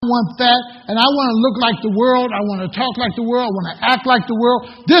want that, and I want to look like the world. I want to talk like the world. I want to act like the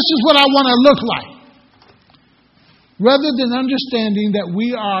world. This is what I want to look like. Rather than understanding that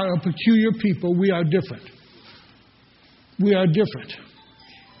we are a peculiar people, we are different. We are different.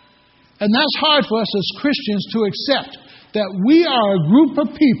 And that's hard for us as Christians to accept, that we are a group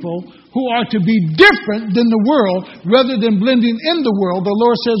of people who are to be different than the world rather than blending in the world. The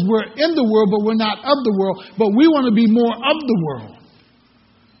Lord says we're in the world, but we're not of the world. But we want to be more of the world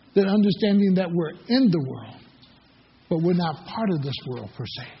than understanding that we're in the world, but we're not part of this world per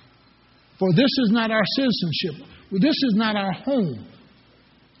se. For this is not our citizenship. This is not our home.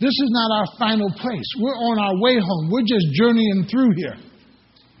 This is not our final place. We're on our way home. We're just journeying through here.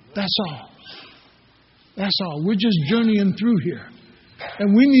 That's all. That's all. We're just journeying through here.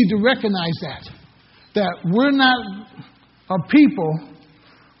 And we need to recognize that we're not a people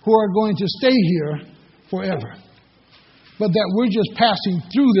who are going to stay here forever, but that we're just passing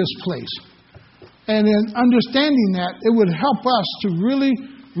through this place. And in understanding that, it would help us to really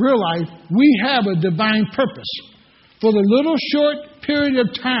realize we have a divine purpose. For the little short period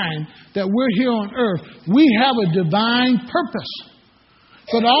of time that we're here on earth, we have a divine purpose.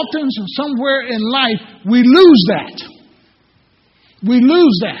 But often, somewhere in life, we lose that. We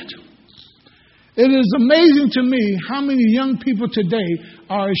lose that. It is amazing to me how many young people today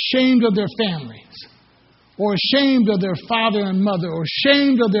are ashamed of their families, or ashamed of their father and mother, or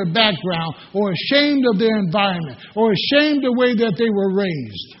ashamed of their background, or ashamed of their environment, or ashamed of the way that they were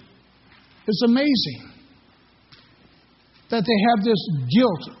raised. It's amazing that they have this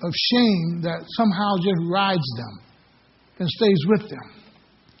guilt of shame that somehow just rides them and stays with them.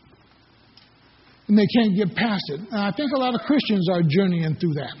 And they can't get past it. And I think a lot of Christians are journeying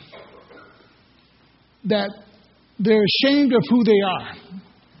through that. That they're ashamed of who they are.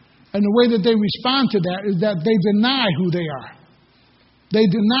 And the way that they respond to that is that they deny who they are. They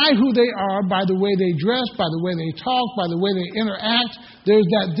deny who they are by the way they dress, by the way they talk, by the way they interact. There's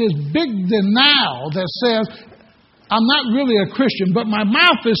this big denial that says, I'm not really a Christian, but my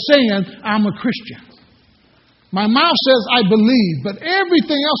mouth is saying I'm a Christian. My mouth says I believe, but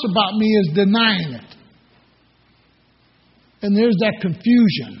everything else about me is denying it. And there's that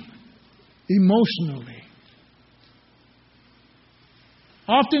confusion emotionally.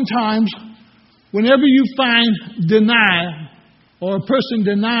 Oftentimes, whenever you find denial or a person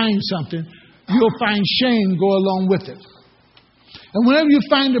denying something, you'll find shame go along with it. And whenever you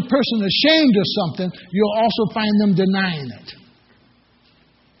find a person ashamed of something, you'll also find them denying it.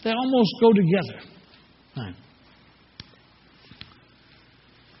 They almost go together. Right.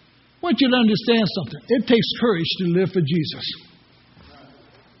 I want you to understand something. It takes courage to live for Jesus.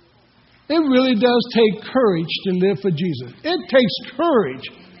 It really does take courage to live for Jesus. It takes courage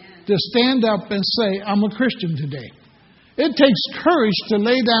to stand up and say, I'm a Christian today. It takes courage to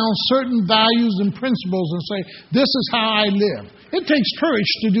lay down certain values and principles and say, this is how I live. It takes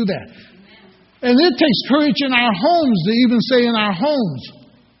courage to do that. And it takes courage in our homes to even say in our homes,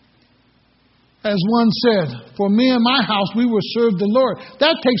 as one said, for me and my house, we will serve the Lord.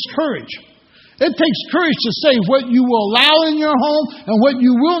 That takes courage. It takes courage to say what you will allow in your home and what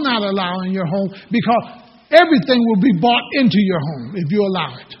you will not allow in your home, because everything will be brought into your home if you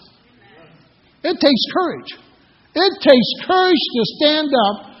allow it. It takes courage. It takes courage to stand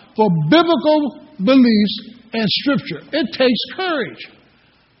up for biblical beliefs and Scripture. It takes courage.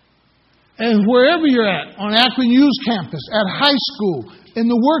 And wherever you're at, on Akron Youth Campus, at high school, in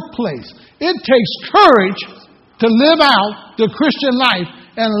the workplace, it takes courage to live out the Christian life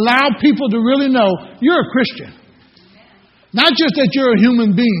and allow people to really know you're a Christian. Not just that you're a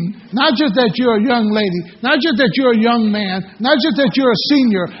human being, not just that you're a young lady, not just that you're a young man, not just that you're a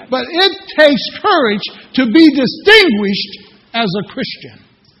senior, but it takes courage to be distinguished as a Christian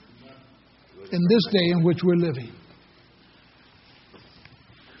in this day in which we're living.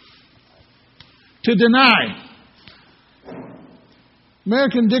 To deny.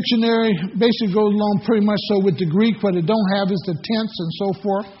 American Dictionary basically goes along pretty much so with the Greek. What it don't have is the tense and so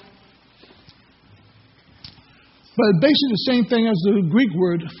forth. But basically the same thing as the Greek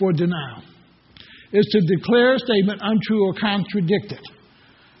word for denial. Is to declare a statement untrue or contradict it.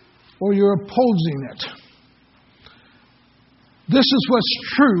 Or you're opposing it. This is what's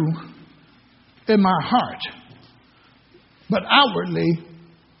true in my heart. But outwardly,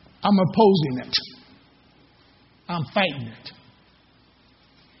 I'm opposing it. I'm fighting it.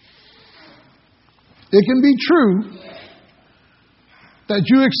 It can be true that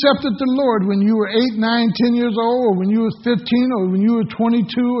you accepted the Lord when you were 8, 9, 10 years old, or when you were 15, or when you were 22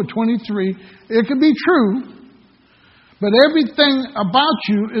 or 23. It can be true, but everything about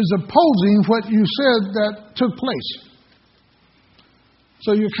you is opposing what you said that took place.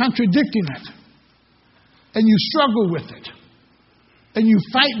 So you're contradicting it. And you struggle with it. And you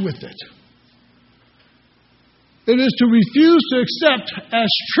fight with it. It is to refuse to accept as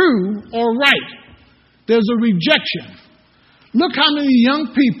true or right. There's a rejection. Look how many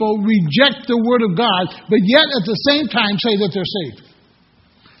young people reject the Word of God, but yet at the same time say that they're saved.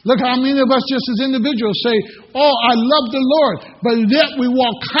 Look how many of us just as individuals say, oh, I love the Lord, but yet we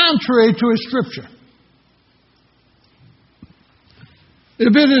walk contrary to His Scripture.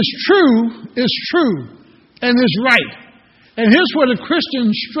 If it is true, it's true and it's right. And here's where the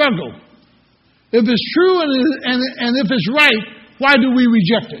Christians struggle. If it's true and if it's right, why do we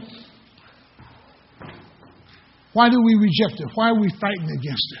reject it? Why do we reject it? Why are we fighting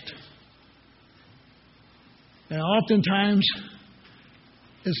against it? And oftentimes,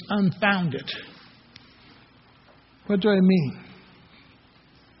 it's unfounded. What do I mean?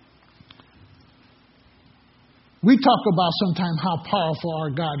 We talk about sometimes how powerful our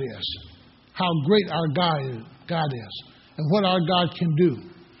God is, how great our God is, and what our God can do.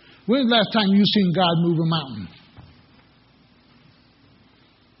 When's the last time you seen God move a mountain?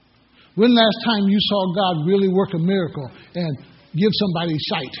 When last time you saw God really work a miracle and give somebody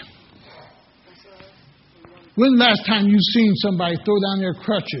sight? When last time you seen somebody throw down their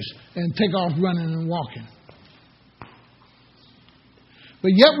crutches and take off running and walking?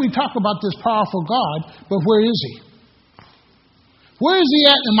 But yet we talk about this powerful God, but where is He? Where is He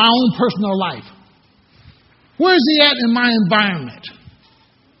at in my own personal life? Where is He at in my environment?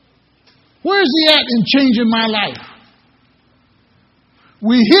 Where is He at in changing my life?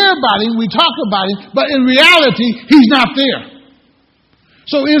 We hear about Him, we talk about Him, but in reality, He's not there.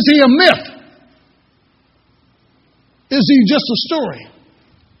 So is He a myth? Is He just a story?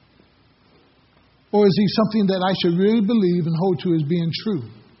 Or is He something that I should really believe and hold to as being true?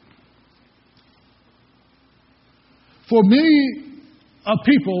 For many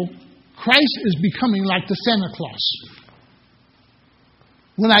people, Christ is becoming like the Santa Claus.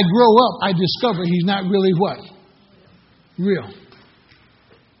 When I grow up, I discover He's not really what? Real.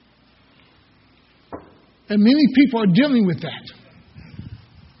 And many people are dealing with that.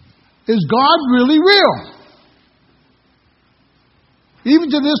 Is God really real? Even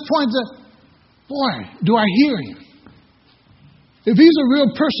to this point that, boy, do I hear Him? If He's a real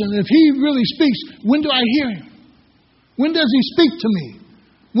person, if He really speaks, when do I hear Him? When does He speak to me?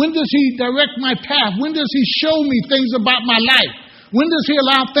 When does He direct my path? When does He show me things about my life? When does He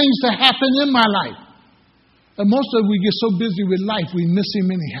allow things to happen in my life? And most of us, we get so busy with life, we miss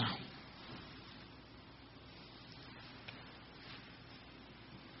Him anyhow.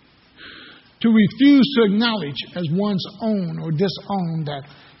 To refuse to acknowledge as one's own or disown that,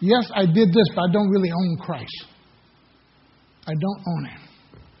 yes, I did this, but I don't really own Christ. I don't own Him.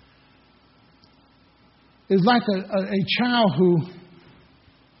 It's like a child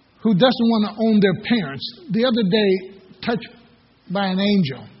who doesn't want to own their parents. The other day, touched by an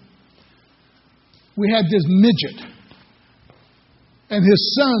angel, we had this midget. And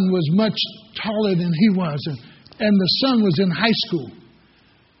his son was much taller than he was. And the son was in high school.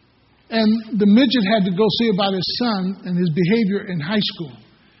 And the midget had to go see about his son and his behavior in high school.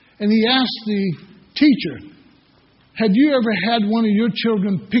 And he asked the teacher, had you ever had one of your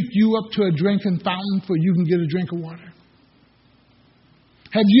children pick you up to a drinking fountain so you can get a drink of water?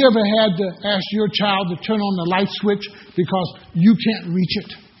 Have you ever had to ask your child to turn on the light switch because you can't reach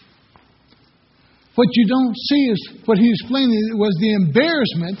it? What you don't see is what he explained was the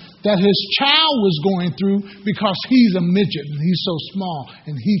embarrassment that his child was going through because he's a midget and he's so small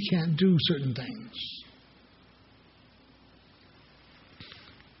and he can't do certain things.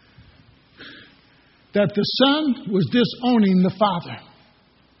 That the son was disowning the father.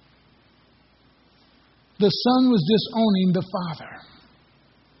 The son was disowning the father.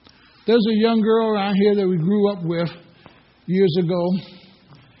 There's a young girl around here that we grew up with years ago.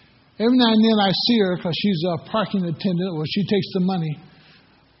 Every now and then I see her because she's a parking attendant, or she takes the money.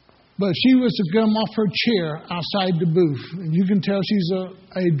 But she was to come off her chair outside the booth. And you can tell she's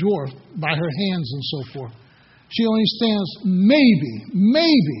a dwarf by her hands and so forth. She only stands maybe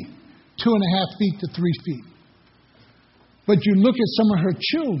 2.5 feet to 3 feet. But you look at some of her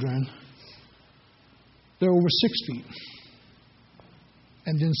children, they're over 6 feet.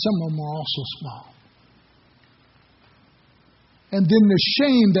 And then some of them are also small. And then the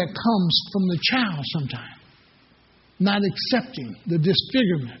shame that comes from the child sometimes, not accepting the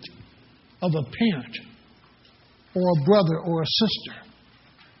disfigurement of a parent or a brother or a sister.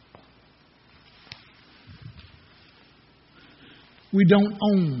 We don't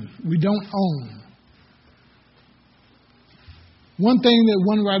own. We don't own. One thing that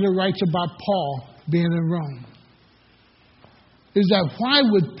one writer writes about Paul being in Rome, is that why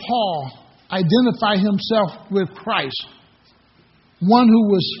would Paul identify himself with Christ, one who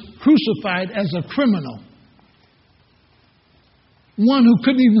was crucified as a criminal, one who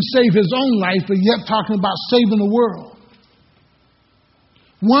couldn't even save his own life, but yet talking about saving the world,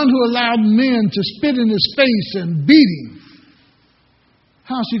 one who allowed men to spit in his face and beat him?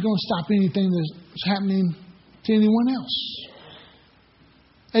 How is he going to stop anything that's happening to anyone else?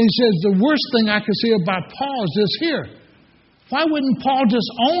 And he says, the worst thing I could say about Paul is this here. Why wouldn't Paul just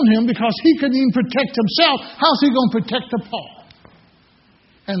own him? Because he couldn't even protect himself. How's he going to protect the Paul?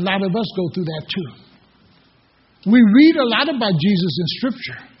 And a lot of us go through that too. We read a lot about Jesus in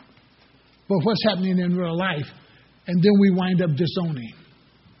Scripture, but what's happening in real life? And then we wind up disowning.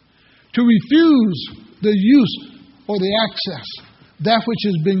 To refuse the use or the access, that which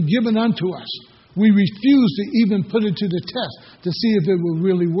has been given unto us, we refuse to even put it to the test to see if it will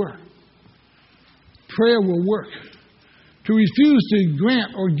really work. Prayer will work. To refuse to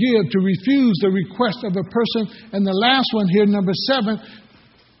grant or give, to refuse the request of a person. And the last one here, number 7,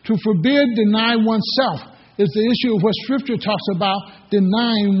 to forbid, deny oneself, is the issue of what Scripture talks about,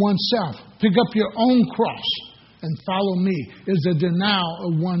 denying oneself. Pick up your own cross and follow me, is the denial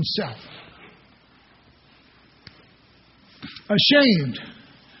of oneself. Ashamed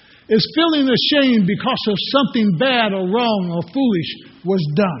is feeling ashamed because of something bad or wrong or foolish was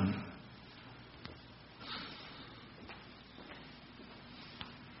done.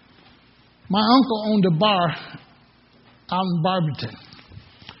 My uncle owned a bar out in Barberton.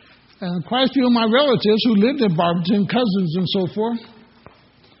 And quite a few of my relatives who lived in Barberton, cousins and so forth,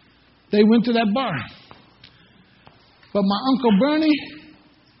 they went to that bar. But my Uncle Bernie,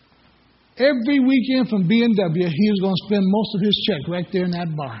 every weekend from B&W, he was going to spend most of his check right there in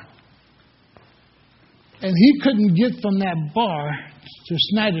that bar. And he couldn't get from that bar to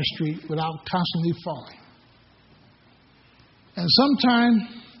Snyder Street without constantly falling. And sometimes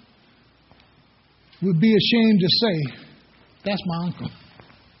we'd be ashamed to say, that's my uncle.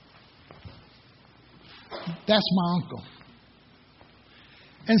 That's my uncle.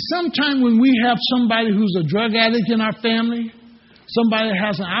 And sometimes when we have somebody who's a drug addict in our family, somebody that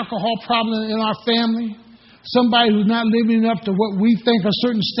has an alcohol problem in our family, somebody who's not living up to what we think a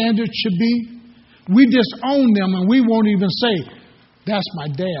certain standard should be, we disown them and we won't even say, that's my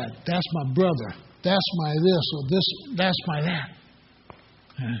dad, that's my brother, that's my this or this, that's my that.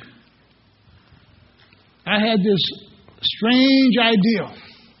 I had this strange idea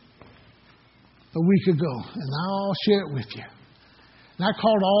a week ago, and I'll share it with you. And I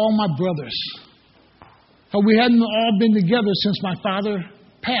called all my brothers. But we hadn't all been together since my father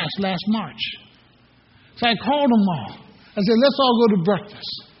passed last March. So I called them all. I said, let's all go to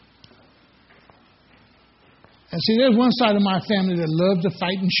breakfast. And see, there's one side of my family that loved to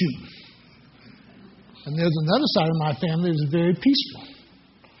fight and shoot. And there's another side of my family that's very peaceful.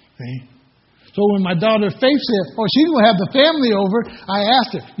 See? So when my daughter Faith said, she's going to have the family over, I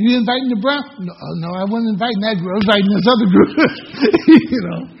asked her, you inviting the Brown? No, I wasn't inviting that group. I was inviting this other group. You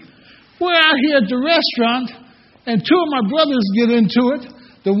know. We're out here at the restaurant, and two of my brothers get into it.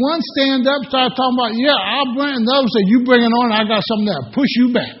 The one stand up, start talking about, yeah, I'll bring, and the other say, you bring it on, I got something that'll push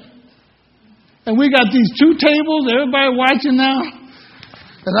you back. And we got these two tables, everybody watching now.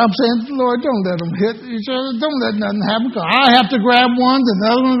 And I'm saying, Lord, don't let them hit each other. Don't let nothing happen. Because I have to grab one, and the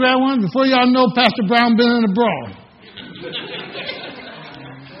other one grab one. Before y'all know, Pastor Brown been in a brawl.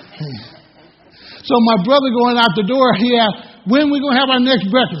 So my brother going out the door, he asked, when we going to have our next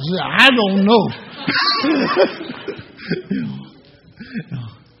breakfast? I said, I don't know.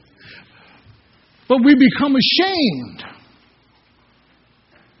 But we become ashamed.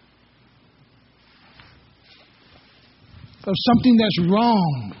 Of something that's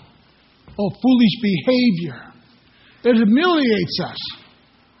wrong or foolish behavior. It humiliates us.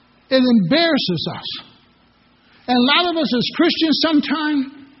 It embarrasses us. And a lot of us as Christians sometimes,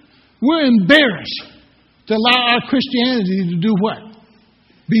 we're embarrassed to allow our Christianity to do what?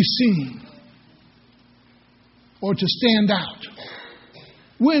 Be seen. Or to stand out.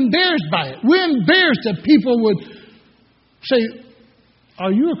 We're embarrassed by it. We're embarrassed that people would say,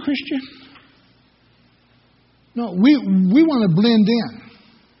 are you a Christian? No, we want to blend in.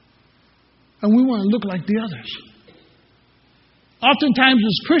 And we want to look like the others. Oftentimes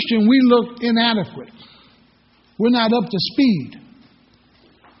as Christians, we look inadequate. We're not up to speed.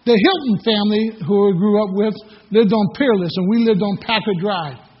 The Hilton family, who I grew up with, lived on Peerless, and we lived on Packard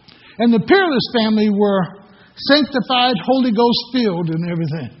Drive. And the Peerless family were sanctified, Holy Ghost filled and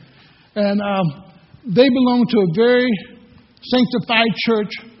everything. And they belonged to a very sanctified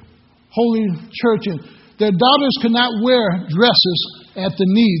church, holy church. And their daughters could not wear dresses at the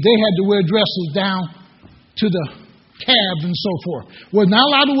knee. They had to wear dresses down to the calves and so forth. Was not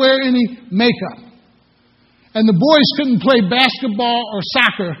allowed to wear any makeup. And the boys couldn't play basketball or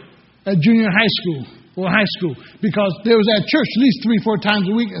soccer at junior high school or high school because they was at church at least 3-4 times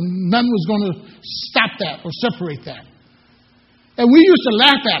a week, and none was going to stop that or separate that. And we used to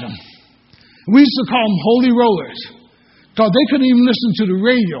laugh at them. We used to call them holy rollers because they couldn't even listen to the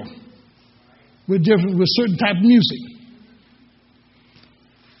radio with certain type of music.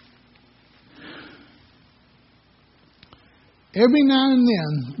 Every now and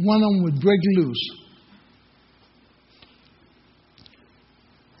then, one of them would break loose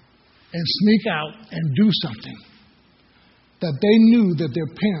and sneak out and do something that they knew that their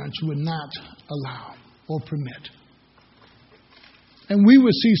parents would not allow or permit. And we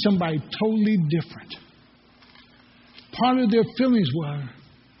would see somebody totally different. Part of their feelings were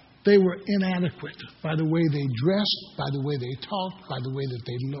they were inadequate by the way they dressed, by the way they talked, by the way that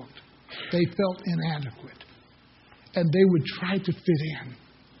they looked. They felt inadequate. And they would try to fit in.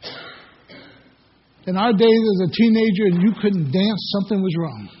 In our days as a teenager and you couldn't dance, something was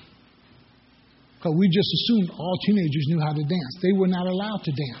wrong. Because we just assumed all teenagers knew how to dance. They were not allowed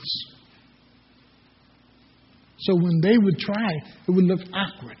to dance. So when they would try, it would look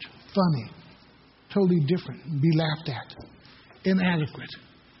awkward, funny, totally different, and be laughed at, inadequate,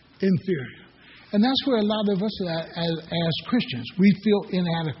 inferior. And that's where a lot of us as Christians, we feel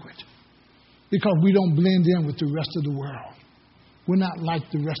inadequate because we don't blend in with the rest of the world. We're not like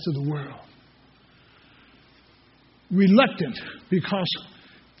the rest of the world. Reluctant because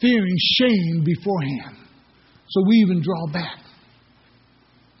fearing shame beforehand. So we even draw back.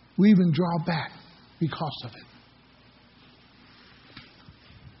 We even draw back because of it.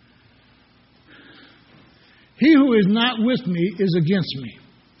 He who is not with me is against me,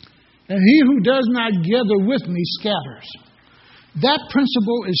 and he who does not gather with me scatters. That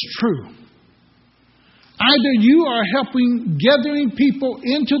principle is true. Either you are helping gathering people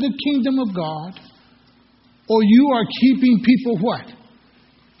into the kingdom of God, or you are keeping people what?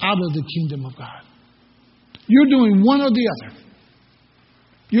 Out of the kingdom of God. You're doing one or the other.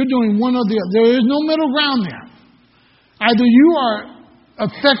 You're doing one or the other. There is no middle ground there. Either you are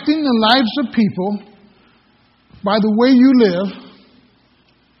affecting the lives of people by the way you live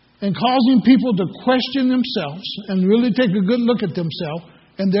and causing people to question themselves and really take a good look at themselves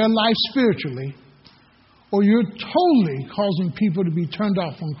and their life spiritually, or you're totally causing people to be turned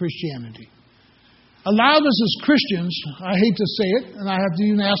off from Christianity. A lot of us as Christians, I hate to say it, and I have to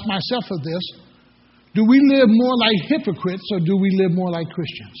even ask myself of this, do we live more like hypocrites or do we live more like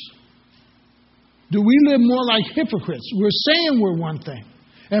Christians? Do we live more like hypocrites? We're saying we're one thing,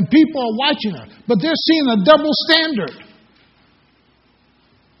 and people are watching us, but they're seeing a double standard.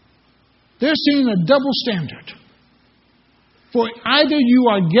 They're seeing a double standard. For either you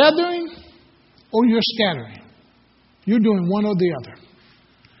are gathering or you're scattering. You're doing one or the other.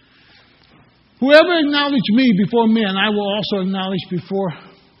 Whoever acknowledges me before men, I will also acknowledge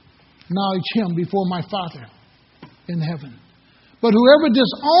him before my Father in heaven. But whoever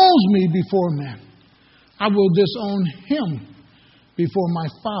disowns me before men, I will disown him before my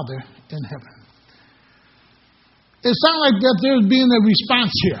Father in heaven. It sounds like that there's being a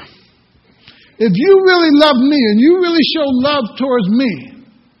response here. If you really love me and you really show love towards me,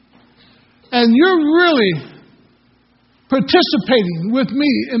 and you're really participating with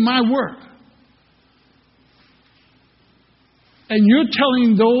me in my work, and you're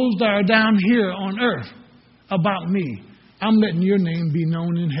telling those that are down here on earth about me, I'm letting your name be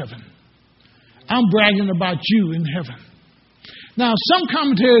known in heaven. I'm bragging about you in heaven. Now, some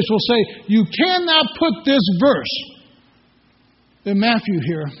commentators will say, you cannot put this verse in Matthew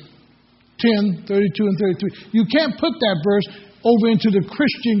here, 10, 32 and 33. You can't put that verse over into the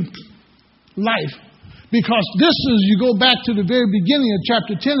Christian life because this is, you go back to the very beginning of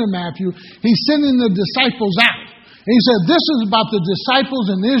chapter 10 of Matthew, he's sending the disciples out. And he said, this is about the disciples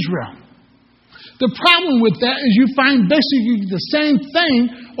in Israel. The problem with that is you find basically the same thing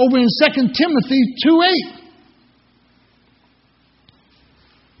over in 2 Timothy 2:8.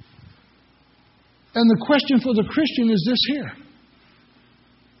 And the question for the Christian is this here.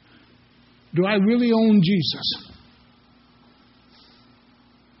 Do I really own Jesus?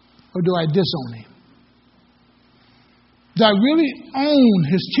 Or do I disown him? Do I really own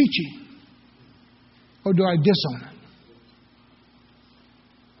his teaching? Or do I disown it?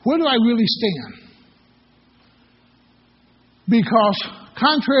 Where do I really stand? Because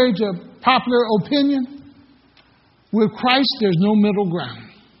contrary to popular opinion, with Christ there's no middle ground.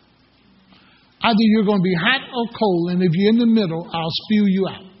 Either you're going to be hot or cold, and if you're in the middle, I'll spew you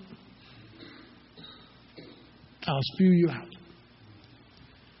out. I'll spew you out.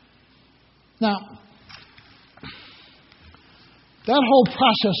 Now, That whole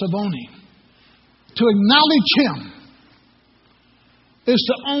process of owning, to acknowledge Him, is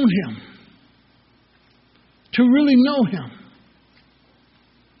to own Him, to really know Him.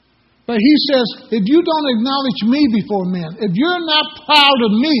 But He says, if you don't acknowledge me before men, if you're not proud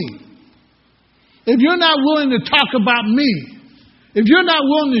of me, if you're not willing to talk about me, if you're not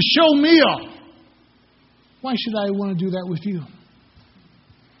willing to show me off, why should I want to do that with you?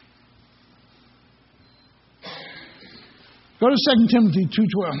 Go to 2 Timothy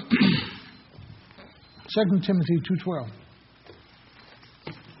 2:12. 2 Timothy 2:12.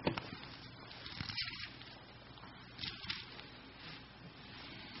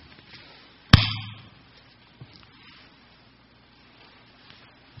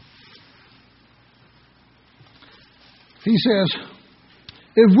 He says,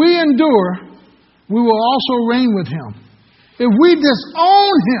 if we endure, we will also reign with Him. If we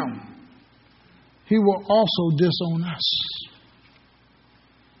disown Him, He will also disown us.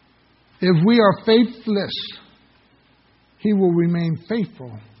 If we are faithless, He will remain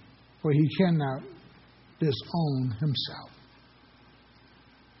faithful, for He cannot disown Himself.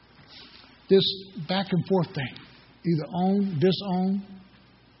 This back and forth thing, either own, disown,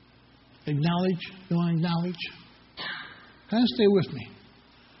 acknowledge, don't acknowledge. Kind of stay with me.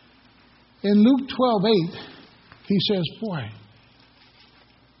 In Luke 12:8, He says, boy,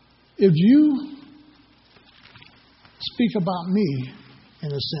 if you speak about me,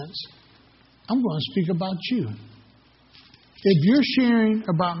 in a sense, I'm going to speak about you. If you're sharing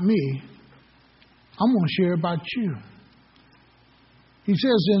about me, I'm going to share about you. He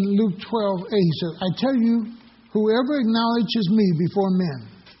says in Luke 12:8, He says, I tell you, whoever acknowledges me before men,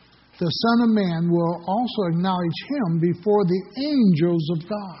 the Son of Man will also acknowledge Him before the angels of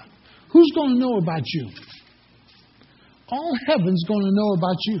God. Who's going to know about you? All heaven's going to know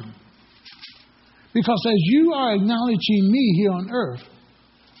about you. Because as you are acknowledging me here on earth,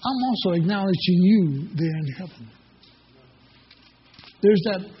 I'm also acknowledging you there in heaven. There's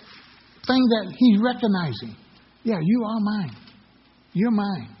that thing that He's recognizing. Yeah, you are mine. You're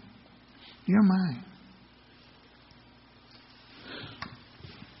mine. You're mine.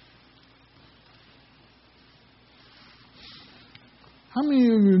 How many of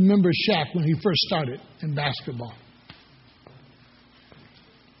you remember Shaq when he first started in basketball?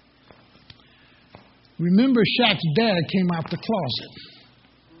 Remember Shaq's dad came out the closet.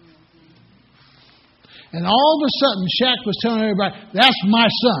 And all of a sudden, Shaq was telling everybody, that's my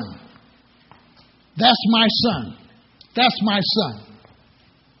son. That's my son. That's my son.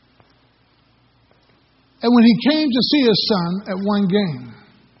 And when he came to see his son at one game,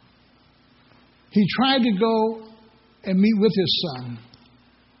 he tried to go and meet with his son.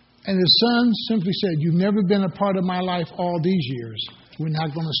 And his son simply said, you've never been a part of my life all these years. We're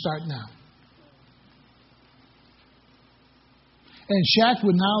not going to start now. And Shaq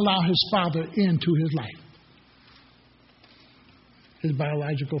would not allow his father into his life. His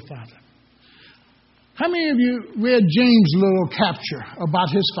biological father. How many of you read James' little capture about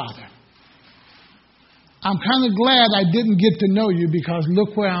his father? I'm kind of glad I didn't get to know you because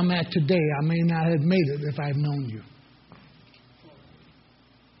look where I'm at today. I may not have made it if I'd known you.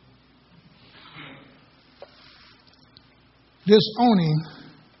 Disowning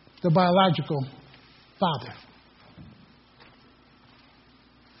the biological father.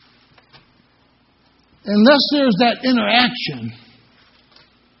 Unless there's that interaction,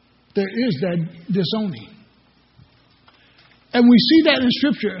 there is that disowning. And we see that in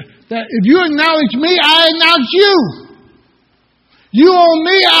Scripture, that if you acknowledge me, I acknowledge you. You own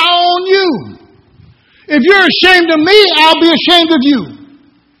me, I own you. If you're ashamed of me, I'll be ashamed of you.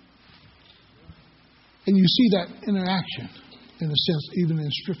 And you see that interaction, in a sense, even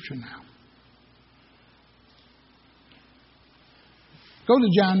in Scripture now. Go to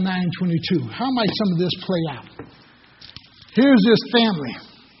John 9:22. How might some of this play out? Here's this family.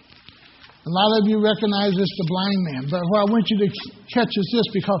 A lot of you recognize this, the blind man. But what I want you to catch is this,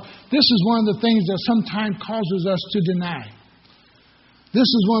 because this is one of the things that sometimes causes us to deny. This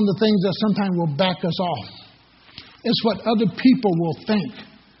is one of the things that sometimes will back us off. It's what other people will think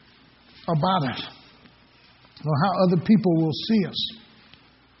about us, or how other people will see us.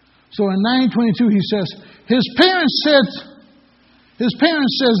 So in 9:22 he says, his parents says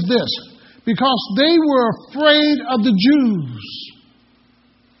this, because they were afraid of the Jews.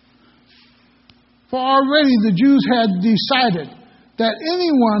 For already the Jews had decided that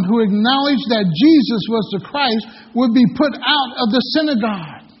anyone who acknowledged that Jesus was the Christ would be put out of the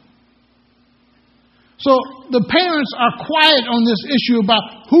synagogue. So the parents are quiet on this issue about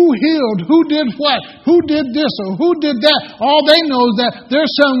who healed, who did what, who did this or who did that. All they know is that their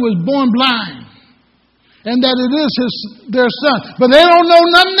son was born blind. and that it is their son. But they don't know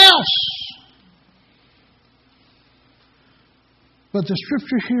nothing else. But the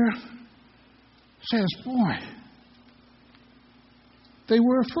scripture here says, boy, they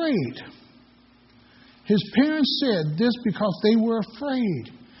were afraid. His parents said this because they were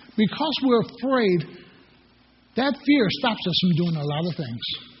afraid. Because we're afraid, that fear stops us from doing a lot of things.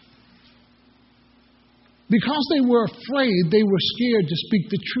 Because they were afraid, they were scared to speak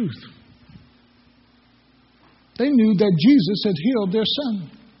the truth. They knew that Jesus had healed their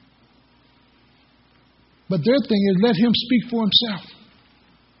son. But their thing is, let him speak for himself.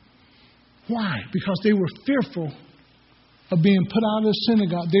 Why? Because they were fearful of being put out of the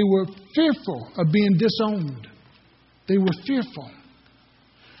synagogue. They were fearful of being disowned. They were fearful.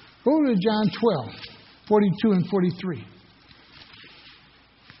 Go to John 12, 42 and 43.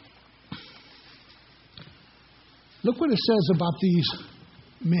 Look what it says about these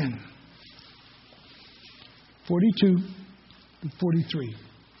men. 42 and 43.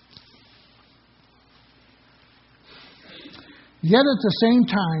 Yet at the same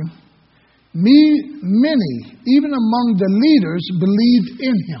time, many, even among the leaders, believed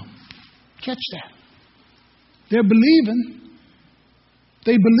in him. Catch that. They're believing.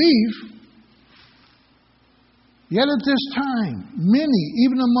 They believe. Yet at this time, many,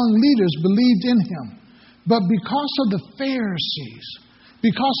 even among leaders, believed in him. But because of the Pharisees,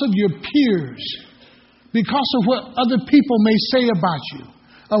 because of your peers, because of what other people may say about you,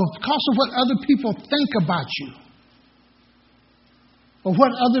 because of what other people think about you, or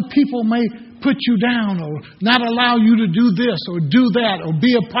what other people may put you down, or not allow you to do this or do that, or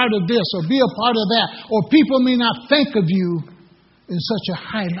be a part of this or be a part of that, or people may not think of you in such a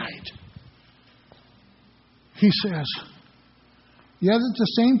high light. He says, yet at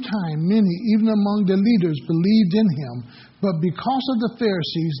the same time, many, even among the leaders, believed in him, but because of the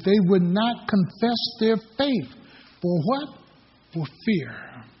Pharisees, they would not confess their faith. For what? For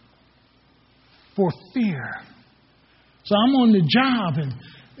fear. For fear. So I'm on the job and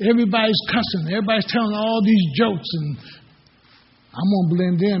everybody's cussing. Everybody's telling all these jokes, and I'm going to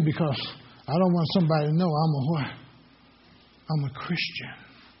blend in because I don't want somebody to know I'm a what? I'm a Christian.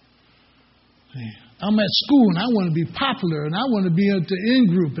 See? I'm at school and I want to be popular and I want to be at the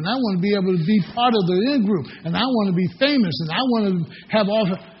in-group and I want to be able to be part of the in-group and I want to be famous and I want to have all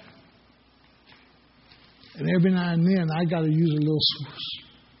the... And every now and then I got to use a little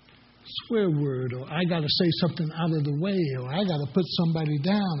swear word, or I got to say something out of the way, or I got to put somebody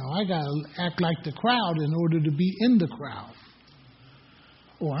down, or I got to act like the crowd in order to be in the crowd,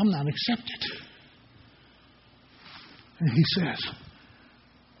 or I'm not accepted. And he says,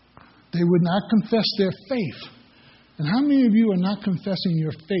 they would not confess their faith. And how many of you are not confessing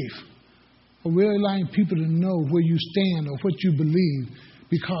your faith, or really allowing people to know where you stand or what you believe,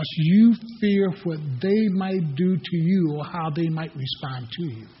 because you fear what they might do to you or how they might respond to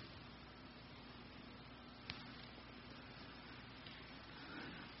you?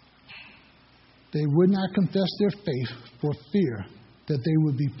 They would not confess their faith for fear that they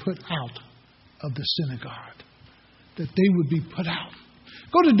would be put out of the synagogue, that they would be put out.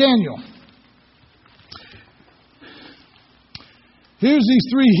 Go to Daniel. Here's these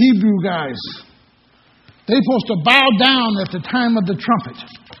three Hebrew guys. They're supposed to bow down at the time of the trumpet.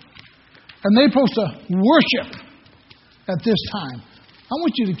 And they're supposed to worship at this time. I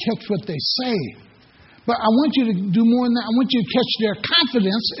want you to catch what they say. But I want you to do more than that. I want you to catch their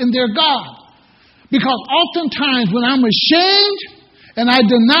confidence in their God. Because oftentimes when I'm ashamed and I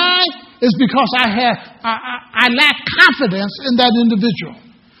deny, it's because I lack confidence in that individual.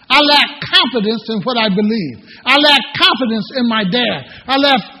 I lack confidence in what I believe. I lack confidence in my dad. I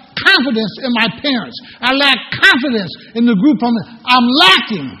lack confidence in my parents. I lack confidence in the group I'm in. I'm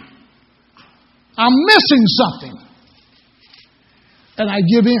lacking. I'm missing something. And I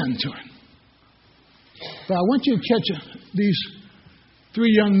give in to it. But I want you to catch these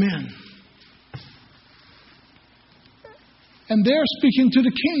three young men. And they're speaking to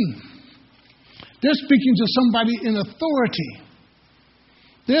the king. They're speaking to somebody in authority.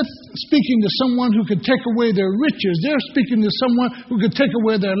 They're speaking to someone who could take away their riches. They're speaking to someone who could take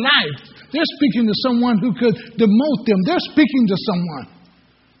away their life. They're speaking to someone who could demote them. They're speaking to someone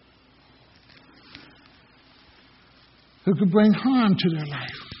who could bring harm to their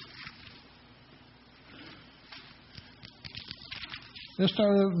life. Let's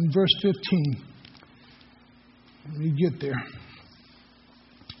start out in verse 15. Let me get there.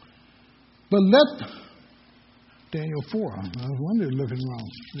 But let Daniel 4. I wonder looking wrong.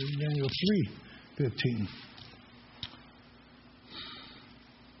 Daniel 3:15.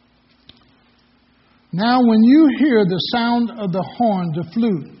 Now when you hear the sound of the horn, the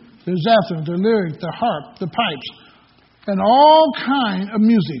flute, the zither, the lyre, the harp, the pipes, and all kind of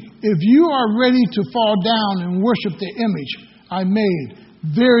music. If you are ready to fall down and worship the image I made,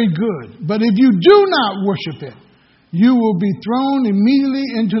 very good. But if you do not worship it, you will be thrown immediately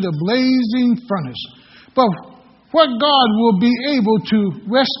into the blazing furnace. But what God will be able to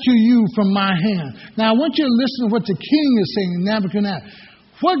rescue you from my hand? Now I want you to listen to what the king is saying in Nebuchadnezzar.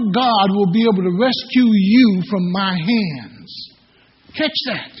 What God will be able to rescue you from my hands? Catch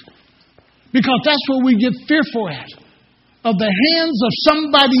that. Because that's what we get fearful at. Of the hands of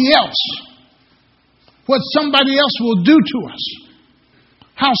somebody else. What somebody else will do to us.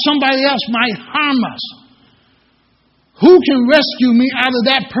 How somebody else might harm us. Who can rescue me out of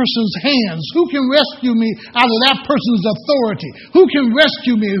that person's hands? Who can rescue me out of that person's authority? Who can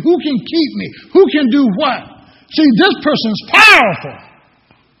rescue me? Who can keep me? Who can do what? See, this person's powerful.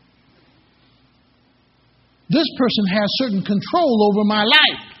 This person has certain control over my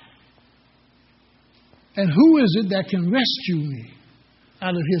life. And who is it that can rescue me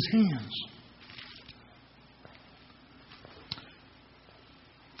out of his hands?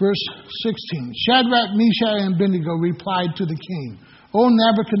 Verse 16, Shadrach, Meshach, and Abednego replied to the king, O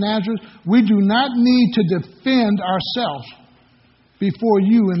Nebuchadnezzar, we do not need to defend ourselves before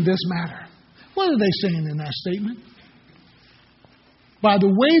you in this matter. What are they saying in that statement? By the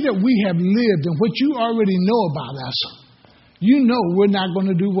way that we have lived and what you already know about us, you know we're not going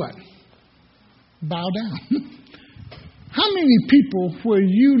to do what? Bow down. How many people where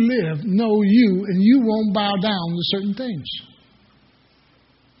you live know you and you won't bow down to certain things?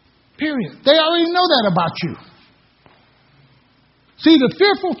 Period. They already know that about you. See, the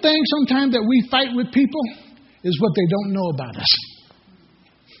fearful thing sometimes that we fight with people is what they don't know about us.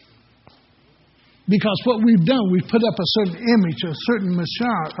 Because what we've done, we've put up a certain image, a certain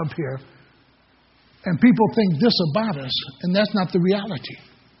messiah up here, and people think this about us, and that's not the reality.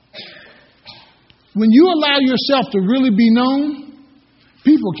 When you allow yourself to really be known,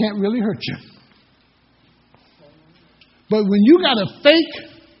 people can't really hurt you. But when you got a fake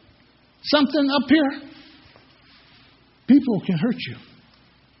something up here, people can hurt you.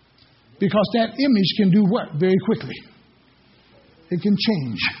 Because that image can do what? Very quickly. It can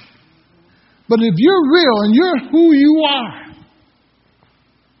change. But if you're real and you're who you are,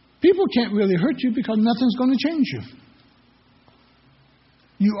 people can't really hurt you because nothing's going to change you.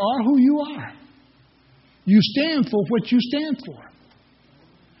 You are who you are. You stand for what you stand for.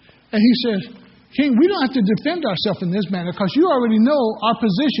 And he says, King, we don't have to defend ourselves in this manner because you already know our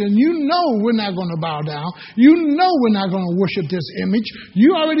position. You know we're not going to bow down. You know we're not going to worship this image.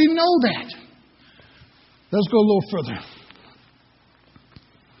 You already know that. Let's go a little further.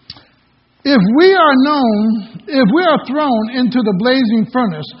 If we are thrown into the blazing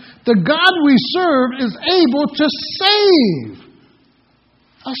furnace, the God we serve is able to save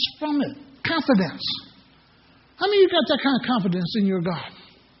us from it. Confidence. How many of you got that kind of confidence in your God?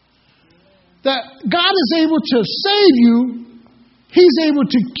 That God is able to save you. He's able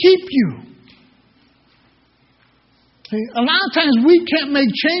to keep you. See, a lot of times we can't make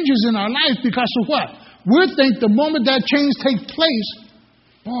changes in our life because of what? We think the moment that change takes place,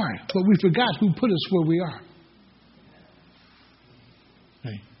 boy, but we forgot who put us where we are.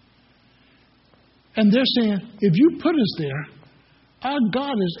 Okay. And they're saying, if you put us there, our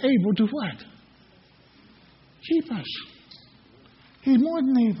God is able to what? Keep us. He's more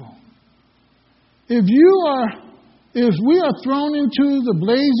than able. If we are thrown into the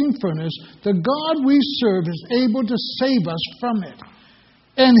blazing furnace, the God we serve is able to save us from it.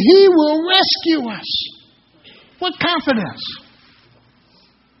 And He will rescue us. What confidence?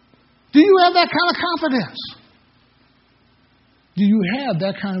 Do you have that kind of confidence? Do you have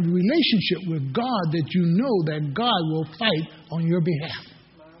that kind of relationship with God that you know that God will fight on your behalf?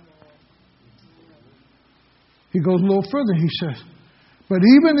 He goes a little further. He says, but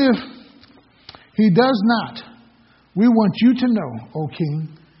even if He does not, we want you to know, O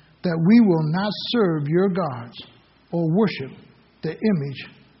King, that we will not serve your gods or worship the image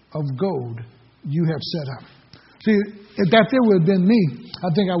of gold you have set up. See, if that there would have been me, I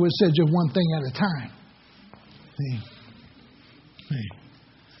think I would have said just one thing at a time. See?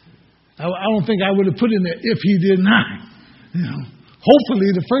 I don't think I would have put in there if he did not. You know,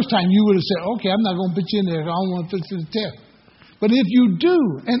 hopefully the first time you would have said, okay, I'm not going to put you in there. I don't want to put you to the test. But if you do,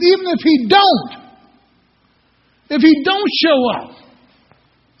 and even if he don't show up,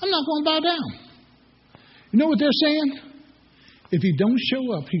 I'm not going to bow down. You know what they're saying? If he don't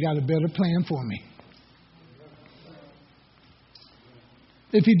show up, he got a better plan for me.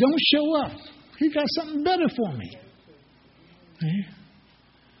 If he don't show up, he got something better for me. Okay?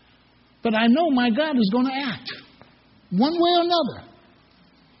 But I know my God is going to act one way or another.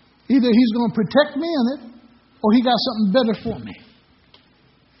 Either he's going to protect me in it, or he got something better for me.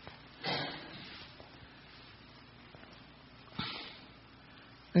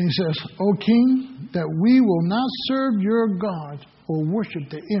 And he says, O king, that we will not serve your God or worship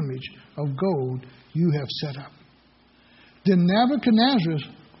the image of gold you have set up. Then Nebuchadnezzar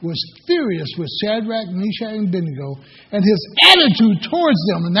was furious with Shadrach, Meshach, and Abednego, and his attitude towards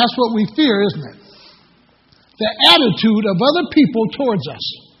them, and that's what we fear, isn't it? The attitude of other people towards us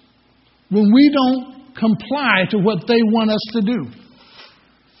when we don't comply to what they want us to do.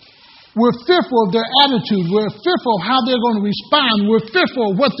 We're fearful of their attitude. We're fearful of how they're going to respond. We're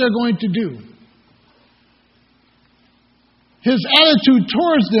fearful of what they're going to do. His attitude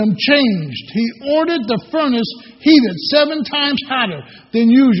towards them changed. He ordered the furnace heated 7 times hotter than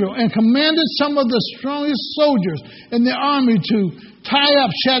usual and commanded some of the strongest soldiers in the army to tie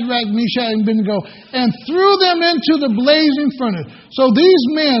up Shadrach, Meshach, and Abednego and threw them into the blazing furnace. So these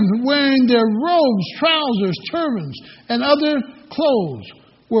men, wearing their robes, trousers, turbans, and other clothes,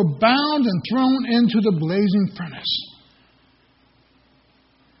 were bound and thrown into the blazing furnace.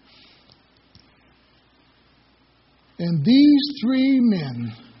 And these 3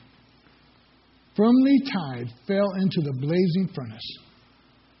 men, firmly tied, fell into the blazing furnace.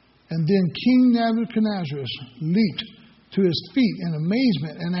 And then King Nebuchadnezzar leaped to his feet in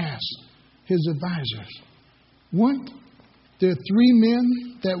amazement and asked his advisors, weren't there 3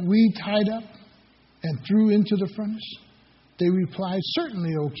 men that we tied up and threw into the furnace? They replied,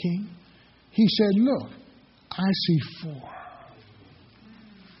 certainly, O king. He said, look, I see 4.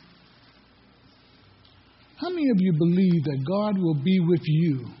 How many of you believe that God will be with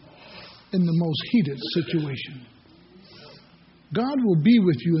you in the most heated situation? God will be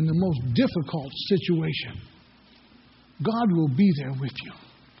with you in the most difficult situation. God will be there with you.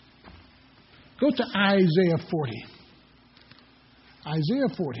 Go to Isaiah 40. Isaiah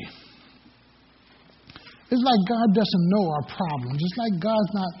 40. It's like God doesn't know our problems. It's like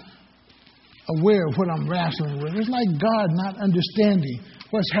God's not aware of what I'm wrestling with. It's like God not understanding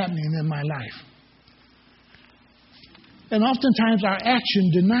what's happening in my life. And oftentimes our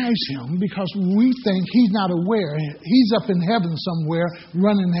action denies him because we think he's not aware. He's up in heaven somewhere,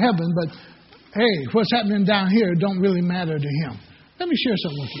 running heaven, but hey, what's happening down here don't really matter to him. Let me share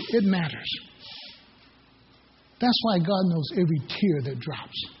something with you. It matters. That's why God knows every tear that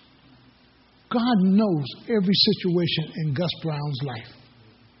drops. God knows every situation in Gus Brown's life.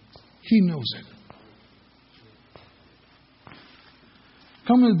 He knows it.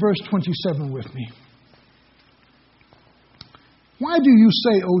 Come to verse 27 with me. Why do you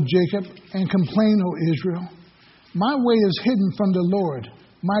say, O Jacob, and complain, O Israel? My way is hidden from the Lord.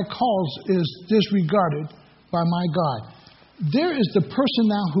 My cause is disregarded by my God. There is the person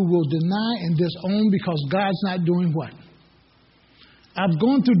now who will deny and disown because God's not doing what? I've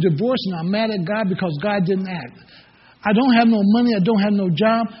gone through divorce and I'm mad at God because God didn't act. I don't have no money. I don't have no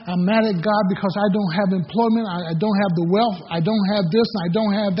job. I'm mad at God because I don't have employment. I don't have the wealth. I don't have this and I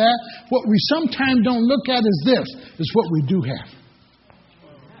don't have that. What we sometimes don't look at is this, is what we do have.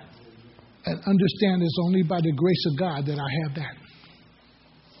 And understand it's only by the grace of God that I have that.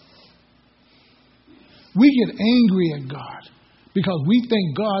 We get angry at God because we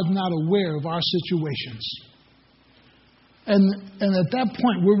think God's not aware of our situations. And at that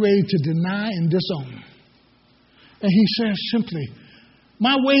point, we're ready to deny and disown. And he says simply,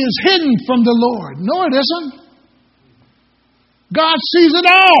 my way is hidden from the Lord. No, it isn't. God sees it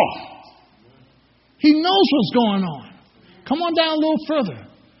all. He knows what's going on. Come on down a little further.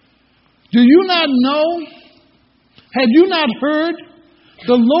 Do you not know? Have you not heard?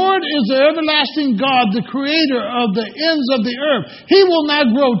 The Lord is the everlasting God, the creator of the ends of the earth. He will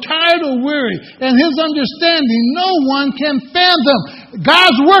not grow tired or weary, and his understanding no one can fathom.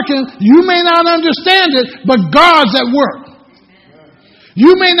 God's working. You may not understand it, but God's at work.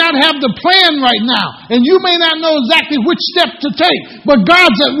 You may not have the plan right now, and you may not know exactly which step to take, but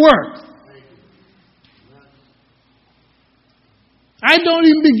God's at work. I don't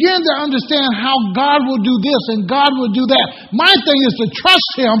even begin to understand how God will do this and God will do that. My thing is to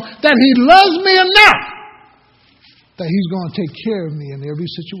trust him that he loves me enough that he's going to take care of me in every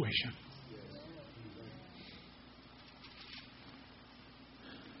situation.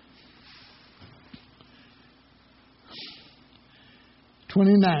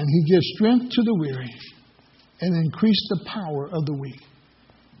 (29) He gives strength to the weary and increase the power of the weak.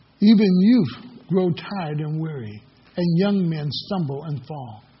 Even youth grow tired and weary, and young men stumble and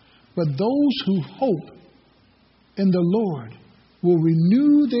fall. But those who hope in the Lord will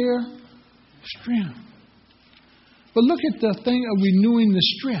renew their strength. But look at the thing of renewing the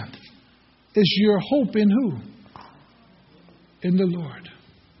strength. Is your hope in who? In the Lord.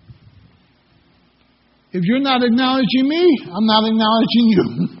 If you're not acknowledging me, I'm not acknowledging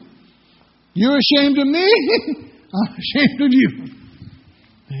you. You're ashamed of me, I'm ashamed of you.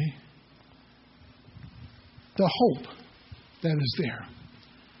 See? The hope that is there.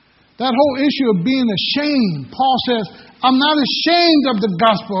 That whole issue of being ashamed, Paul says, I'm not ashamed of the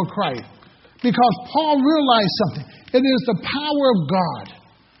gospel of Christ. Because Paul realized something. It is the power of God.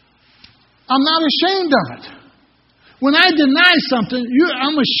 I'm not ashamed of it. When I deny something,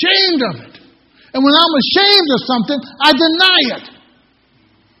 I'm ashamed of it. And when I'm ashamed of something, I deny it.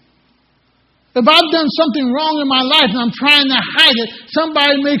 If I've done something wrong in my life and I'm trying to hide it,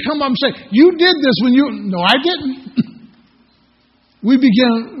 somebody may come up and say, you did this when you... No, I didn't. We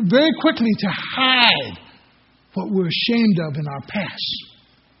begin very quickly to hide what we're ashamed of in our past.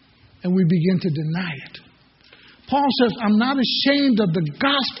 And we begin to deny it. Paul says, I'm not ashamed of the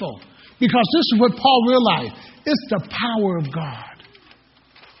gospel. Because this is what Paul realized. It's the power of God.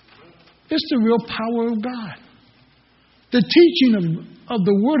 It's the real power of God. The teaching of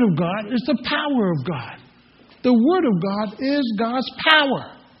the Word of God is the power of God. The Word of God is God's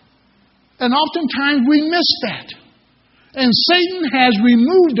power. And oftentimes we miss that. And Satan has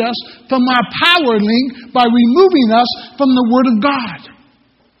removed us from our power link by removing us from the Word of God.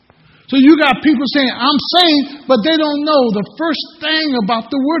 So you got people saying, I'm saved, but they don't know the first thing about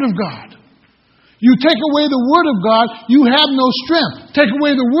the Word of God. You take away the Word of God, you have no strength. Take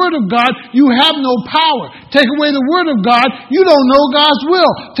away the Word of God, you have no power. Take away the Word of God, you don't know God's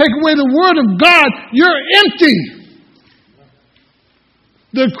will. Take away the Word of God, you're empty.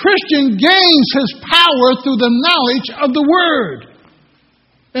 The Christian gains his power through the knowledge of the Word.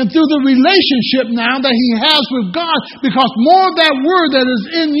 And through the relationship now that he has with God, because more of that Word that is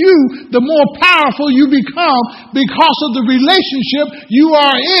in you, the more powerful you become because of the relationship you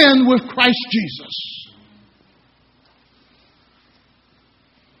are in with Christ Jesus.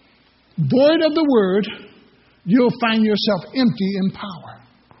 Void of the Word, you'll find yourself empty in power.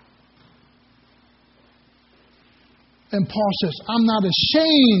 And Paul says, I'm not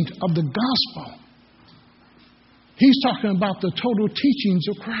ashamed of the gospel. He's talking about the total teachings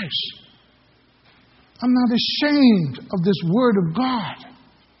of Christ. I'm not ashamed of this Word of God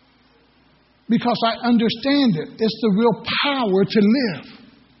because I understand it. It's the real power to live.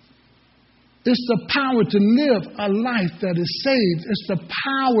 It's the power to live a life that is saved. It's the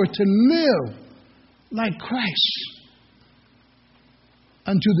power to live like Christ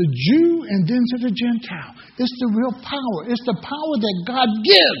unto the Jew and then to the Gentile. It's the real power. It's the power that God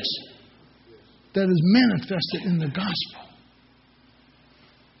gives that is manifested in the gospel.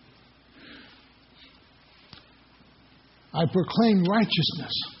 I proclaim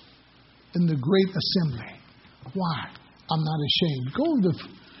righteousness in the great assembly. Why? I'm not ashamed. Go to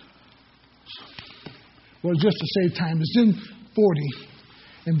just to save time, it's in 40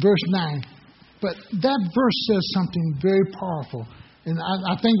 in verse 9. But that verse says something very powerful. And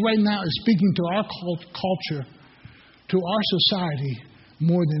I think right now it's speaking to our culture, to our society,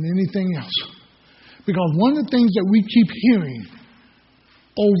 more than anything else. Because one of the things that we keep hearing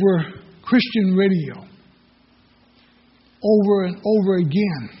over Christian radio, over and over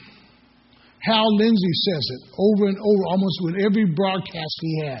again, Hal Lindsey says it over and over, almost with every broadcast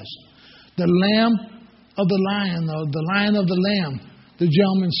he has. The Lamb of the Lion, or the Lion of the Lamb, the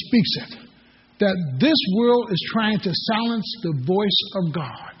gentleman speaks it. That this world is trying to silence the voice of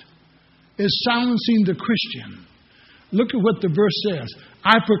God. It's silencing the Christian. Look at what the verse says.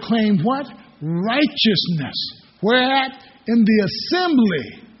 I proclaim what? Righteousness. Where at? In the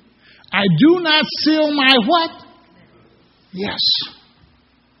assembly. I do not seal my what? Yes.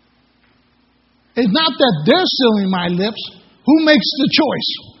 It's not that they're sealing my lips. Who makes the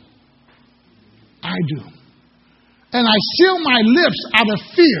choice? I do. And I seal my lips out of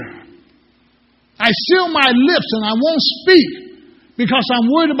fear. I seal my lips and I won't speak because I'm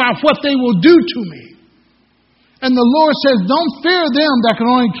worried about what they will do to me. And the Lord says, don't fear them that can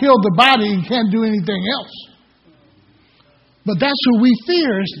only kill the body and can't do anything else. But that's who we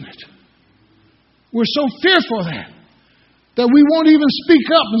fear, isn't it? We're so fearful that we won't even speak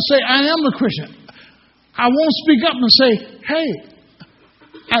up and say, I am a Christian. I won't speak up and say, hey,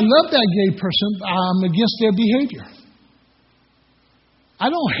 I love that gay person, but I'm against their behavior. I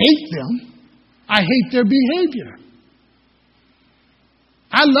don't hate them. I hate their behavior.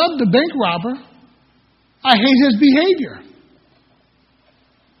 I love the bank robber. I hate his behavior.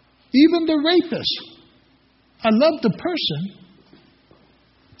 Even the rapist. I love the person.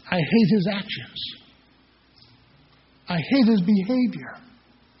 I hate his actions. I hate his behavior.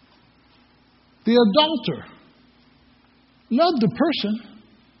 The adulterer. Love the person.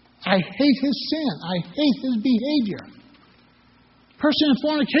 I hate his sin. I hate his behavior. Person in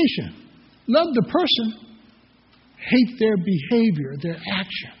fornication. Love the person. Hate their behavior, their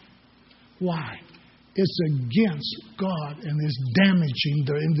action. Why? It's against God and it's damaging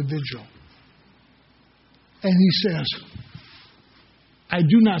the individual. And he says, I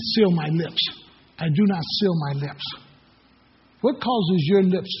do not seal my lips. I do not seal my lips. What causes your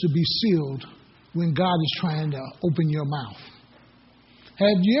lips to be sealed when God is trying to open your mouth?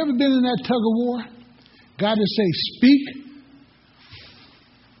 Have you ever been in that tug of war? God will say, speak,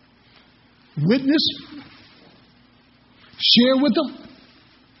 witness, share with them.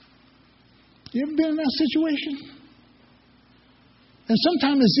 You ever been in that situation? And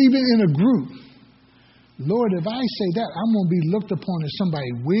sometimes it's even in a group. Lord, if I say that, I'm going to be looked upon as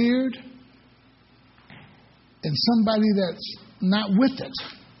somebody weird and somebody that's not with it.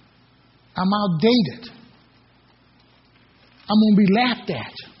 I'm outdated. I'm going to be laughed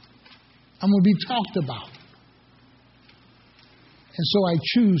at. I'm going to be talked about. And so I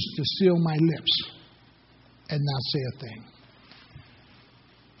choose to seal my lips and not say a thing.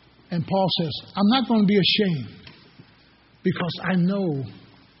 And Paul says, I'm not going to be ashamed because I know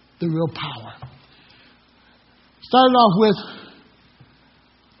the real power. Started off with,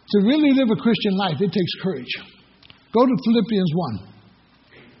 to really live a Christian life, it takes courage. Go to Philippians 1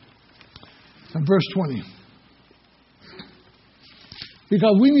 and verse 20.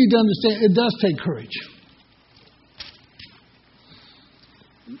 Because we need to understand it does take courage.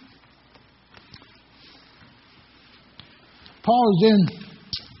 Paul is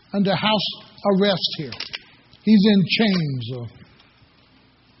under house arrest here. He's in chains. Or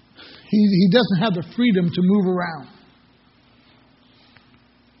he doesn't have the freedom to move around.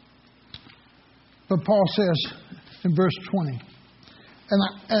 But Paul says in verse 20, and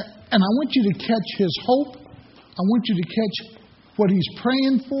I want you to catch his hope. I want you to catch what he's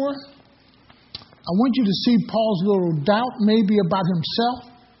praying for. I want you to see Paul's little doubt maybe about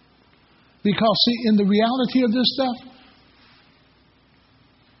himself. Because, see, in the reality of this stuff,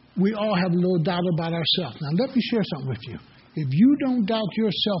 we all have a little doubt about ourselves. Now, let me share something with you. If you don't doubt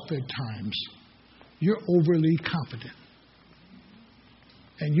yourself at times, you're overly confident.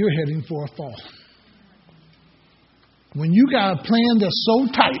 And you're heading for a fall. When you got a plan that's so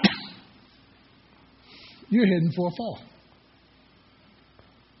tight, you're heading for a fall.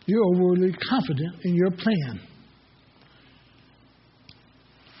 You're overly confident in your plan.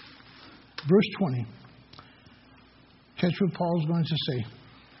 Verse 20. Catch what Paul's going to say.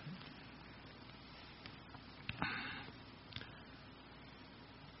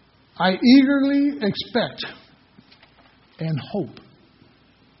 I eagerly expect and hope.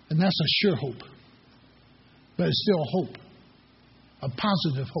 And that's a sure hope. But it's still hope. A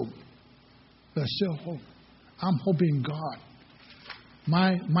positive hope. But it's still hope. I'm hoping God.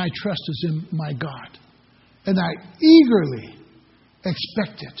 My trust is in my God. And I eagerly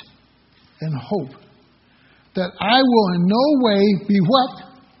expect it and hope that I will in no way be what?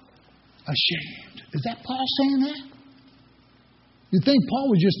 Ashamed. Is that Paul saying that? You think Paul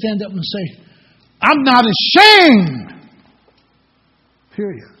would just stand up and say, I'm not ashamed.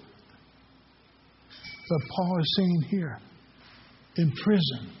 Period. But Paul is saying here, in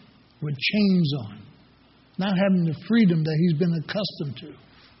prison, with chains on, not having the freedom that he's been accustomed to,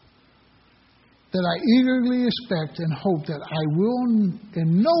 that I eagerly expect and hope that I will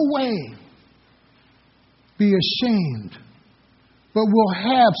in no way be ashamed, but will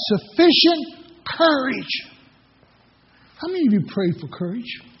have sufficient courage. How many of you prayed for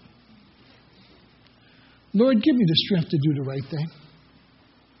courage? Lord, give me the strength to do the right thing.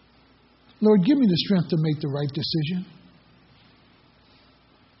 Lord, give me the strength to make the right decision.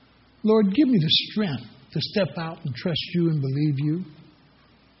 Lord, give me the strength to step out and trust you and believe you.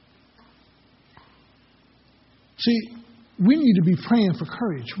 See, we need to be praying for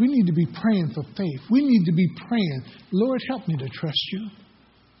courage. We need to be praying for faith. We need to be praying, Lord, help me to trust you.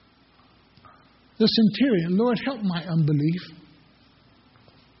 The centurion, Lord, help my unbelief.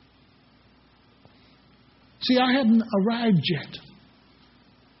 See, I haven't arrived yet.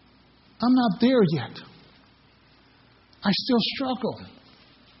 I'm not there yet. I still struggle.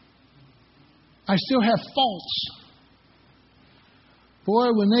 I still have faults.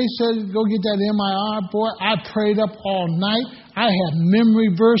 Boy, when they said go get that MRI, boy, I prayed up all night. I had memory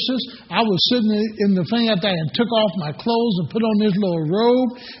verses. I was sitting in the thing after I had took off my clothes and put on this little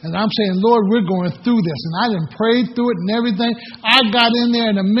robe. And I'm saying, Lord, we're going through this. And I done prayed through it and everything. I got in there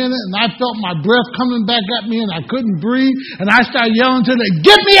in a minute and I felt my breath coming back at me and I couldn't breathe. And I started yelling to them,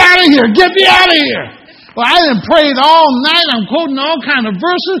 get me out of here! Get me out of here! Well, I done prayed all night. I'm quoting all kind of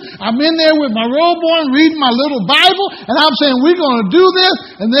verses. I'm in there with my robe on, reading my little Bible, and I'm saying, we're going to do this.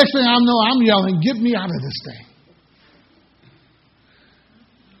 And next thing I know, I'm yelling, get me out of this thing.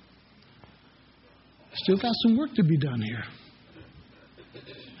 Still got some work to be done here.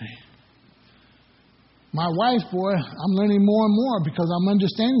 My wife, boy, I'm learning more and more because I'm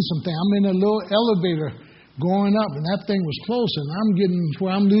understanding something. I'm in a little elevator going up, and that thing was close, and I'm getting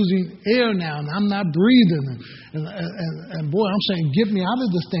where I'm losing air now, and I'm not breathing. And boy, I'm saying, get me out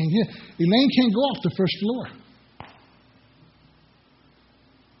of this thing here. Elaine can't go off the first floor.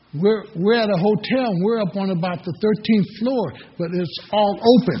 We're at a hotel, and we're up on about the 13th floor, but it's all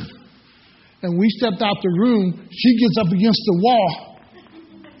open. And we stepped out the room. She gets up against the wall.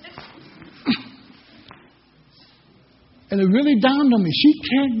 And it really dawned on me, she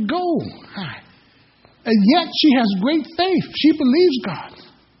can't go high. And yet she has great faith. She believes God.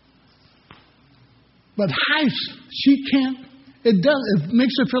 But heights, she can't. It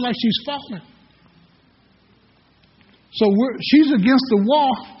makes her feel like she's falling. So she's against the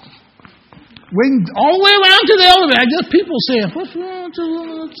wall, waiting all the way around to the elevator. I guess people saying, what's wrong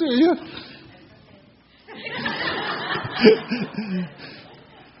with you?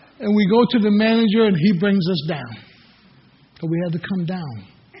 And we go to the manager, and he brings us down. So we had to come down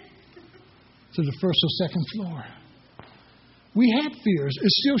to the first or second floor. We had fears.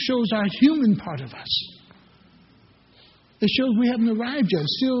 It still shows our human part of us. It shows we haven't arrived yet. It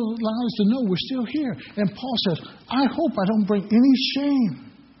still allows us to know we're still here. And Paul says, I hope I don't bring any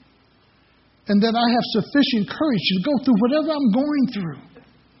shame, and that I have sufficient courage to go through whatever I'm going through.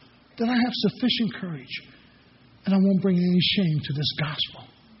 That I have sufficient courage, and I won't bring any shame to this gospel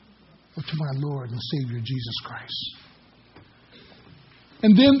or to my Lord and Savior Jesus Christ.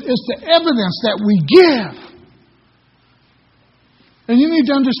 And then it's the evidence that we give. And you need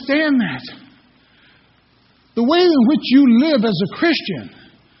to understand that. The way in which you live as a Christian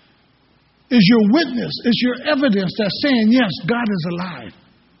is your witness, is your evidence that's saying, yes, God is alive.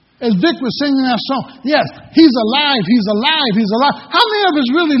 As Vic was singing that song, yes, He's alive, He's alive, He's alive. How many of us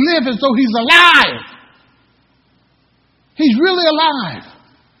really live as though He's alive? He's really alive.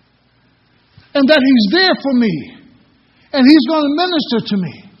 And that He's there for me. And He's going to minister to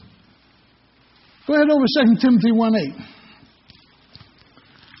me. Go ahead over 2 Timothy 1:8.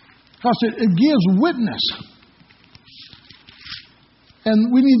 Because it gives witness.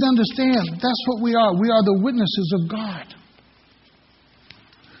 And we need to understand that's what we are. We are the witnesses of God.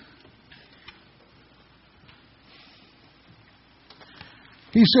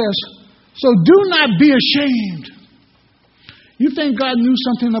 He says, so do not be ashamed. You think God knew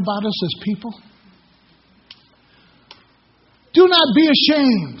something about us as people? Do not be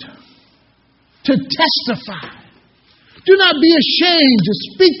ashamed to testify. Do not be ashamed to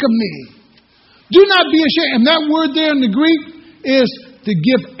speak of me. Do not be ashamed. And that word there in the Greek is to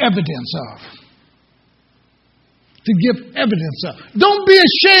give evidence of. To give evidence of. Don't be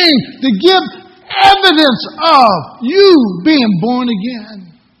ashamed to give evidence of you being born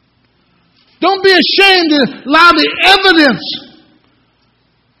again. Don't be ashamed to allow the evidence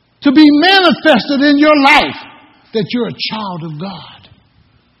to be manifested in your life that you're a child of God.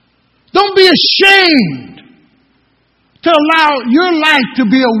 Don't be ashamed to allow your life to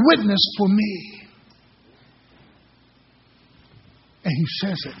be a witness for me. And he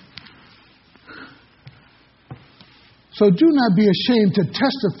says it. So do not be ashamed to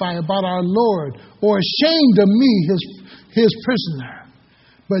testify about our Lord, or ashamed of me, his prisoner,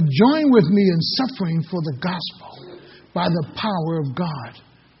 but join with me in suffering for the gospel by the power of God.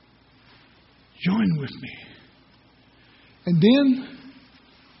 Join with me. And then,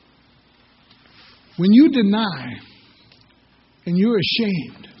 when you deny and you're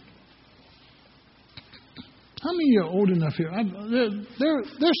ashamed, how many of you are old enough here?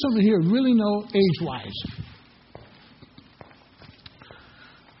 There's some here really know age-wise.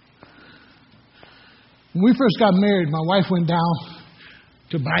 When we first got married, my wife went down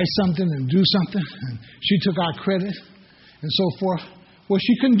to buy something and do something, and she took our credit and so forth. Well,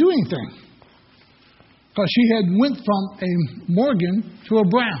 she couldn't do anything because she had went from a Morgan to a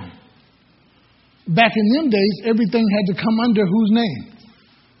Brown. Back in them days, everything had to come under whose name?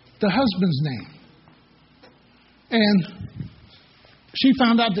 The husband's name. And she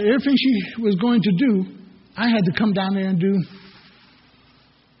found out that everything she was going to do, I had to come down there and do,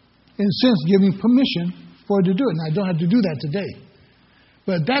 in a sense, giving permission for her to do it. And I don't have to do that today.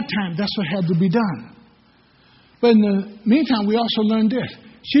 But at that time, that's what had to be done. But in the meantime, we also learned this.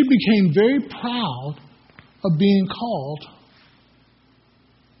 She became very proud of being called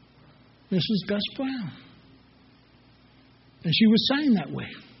Mrs. Gus Brown. And she was signed that way.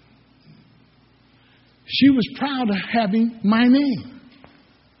 She was proud of having my name.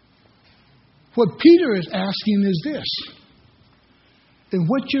 What Peter is asking is this. In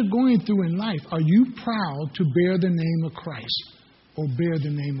what you're going through in life, are you proud to bear the name of Christ or bear the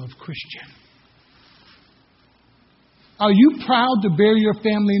name of Christian? Are you proud to bear your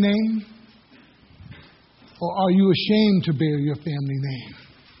family name? Or are you ashamed to bear your family name?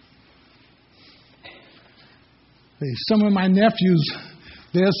 Some of my nephews,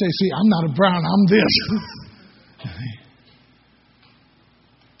 they'll say, see, I'm not a Brown, I'm this.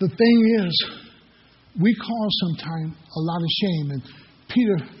 The thing is, we cause sometimes a lot of shame. And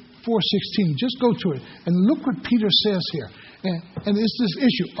Peter 4:16, just go to it. And look what Peter says here. And it's this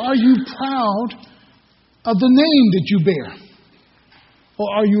issue. Are you proud of the name that you bear?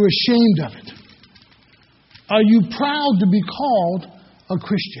 Or are you ashamed of it? Are you proud to be called a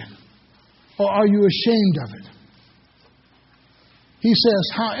Christian? Or are you ashamed of it? He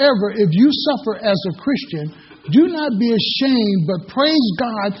says, however, if you suffer as a Christian, do not be ashamed, but praise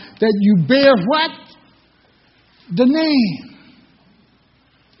God that you bear what? The name.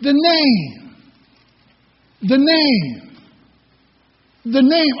 The name. The name. The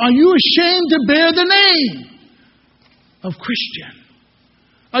name. Are you ashamed to bear the name of Christian?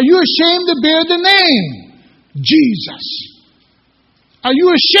 Are you ashamed to bear the name Jesus? Are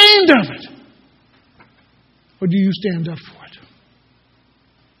you ashamed of it? Or do you stand up for it?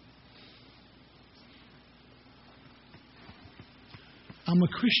 I'm a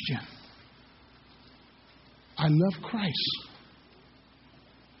Christian. I love Christ.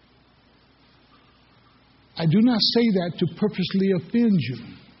 I do not say that to purposely offend you,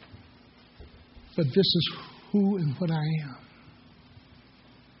 but this is who and what I am.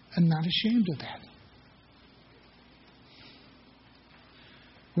 I'm not ashamed of that.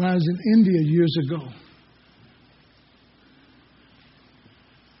 When I was in India years ago,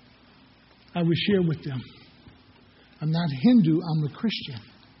 I would share with them, I'm not Hindu, I'm a Christian.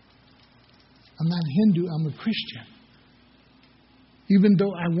 I'm not Hindu, I'm a Christian. Even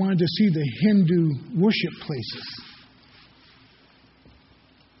though I wanted to see the Hindu worship places,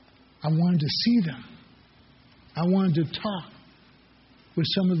 I wanted to see them. I wanted to talk with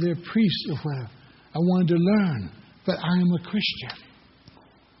some of their priests or whatever. I wanted to learn, but I am a Christian.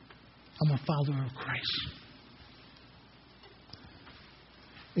 I'm a follower of Christ.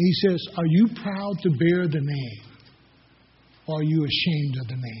 And he says, are you proud to bear the name? Or are you ashamed of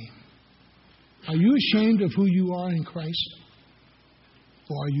the name? Are you ashamed of who you are in Christ?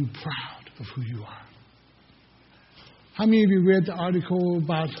 Or are you proud of who you are? How many of you read the article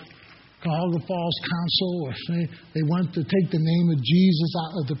about Cuyahoga Falls Council, or they want to take the name of Jesus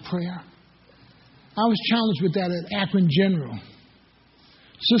out of the prayer? I was challenged with that at Akron General.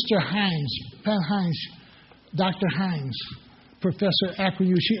 Sister Hines, Pat Hines, Dr. Hines, Professor at Akron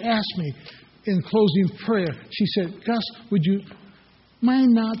U, she asked me in closing prayer, she said, Gus, would you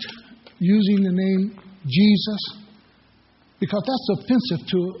mind not using the name Jesus? Because that's offensive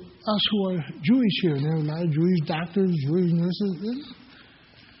to us who are Jewish here. And there are a lot of Jewish doctors, Jewish nurses.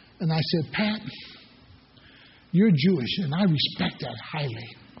 And I said, Pat, you're Jewish, and I respect that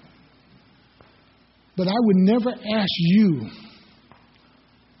highly. But I would never ask you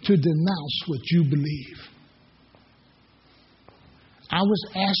to denounce what you believe. I was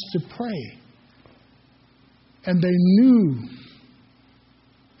asked to pray. And they knew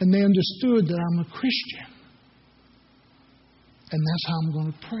and they understood that I'm a Christian. And that's how I'm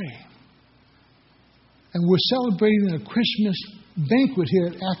going to pray. And we're celebrating a Christmas banquet here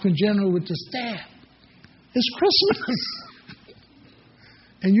at Akron General with the staff. It's Christmas.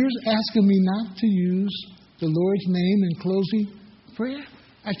 And you're asking me not to use the Lord's name in closing prayer?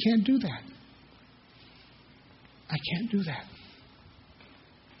 I can't do that. I can't do that.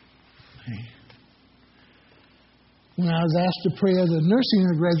 When I was asked to pray at a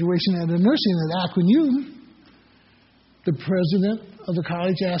nursing graduation at a nursing at Akron U, the president of the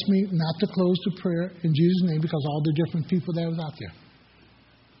college asked me not to close the prayer in Jesus' name because all the different people that was out there.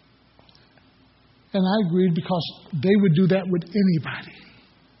 And I agreed because they would do that with anybody.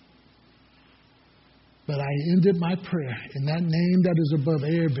 But I ended my prayer in that name that is above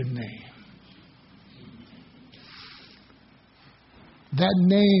every name. That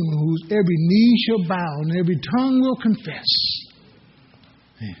name whose every knee shall bow and every tongue will confess.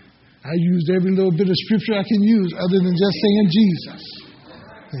 I used every little bit of scripture I can use other than just saying Jesus.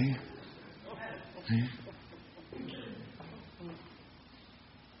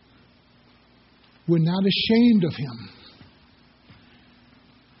 We're not ashamed of him.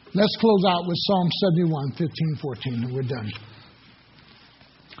 Let's close out with Psalm 71, 15, 14, and we're done.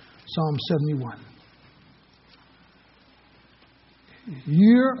 Psalm 71.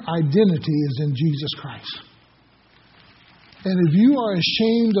 Your identity is in Jesus Christ. And if you are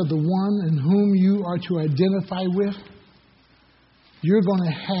ashamed of the one in whom you are to identify with, you're going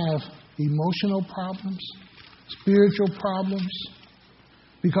to have emotional problems, spiritual problems,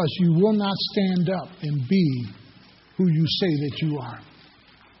 because you will not stand up and be who you say that you are.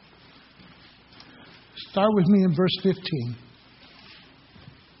 Start with me in verse 15.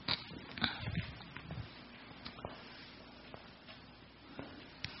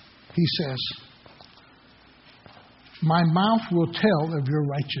 He says, my mouth will tell of your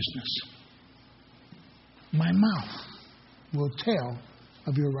righteousness. My mouth will tell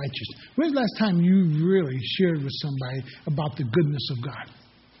of your righteousness. When's the last time you really shared with somebody about the goodness of God?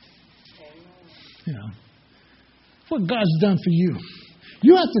 You know, what God's done for you.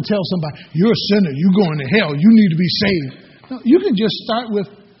 You have to tell somebody, you're a sinner, you're going to hell, you need to be saved. No, you can just start with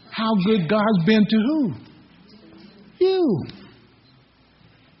how good God's been to who? You.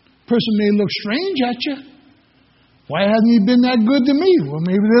 Person may look strange at you. Why hasn't he been that good to me? Well,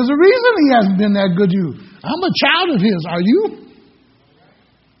 maybe there's a reason he hasn't been that good to you. I'm a child of his. Are you?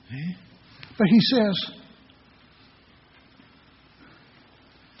 But he says,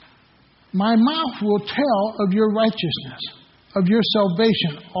 my mouth will tell of your righteousness, of your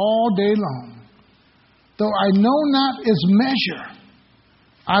salvation all day long. Though I know not its measure,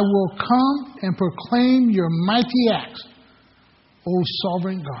 I will come and proclaim your mighty acts, O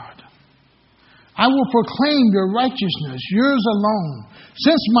sovereign God. I will proclaim your righteousness, yours alone.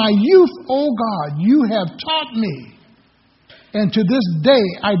 Since my youth, O God, you have taught me. And to this day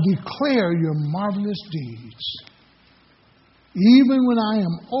I declare your marvelous deeds. Even when I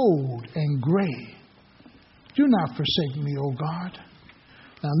am old and gray, do not forsake me, O God.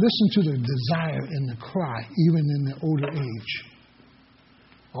 Now listen to the desire and the cry, even in the older age.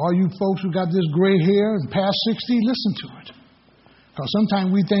 All you folks who got this gray hair and past 60, listen to it. Because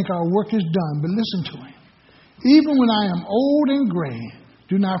sometimes we think our work is done, but listen to him. Even when I am old and gray,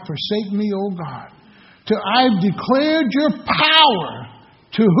 do not forsake me, O God, till I've declared your power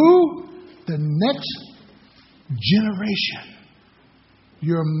to who? The next generation.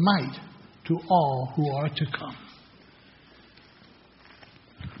 Your might to all who are to come.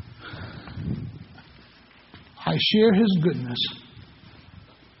 I share his goodness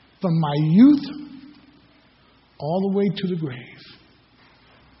from my youth all the way to the grave.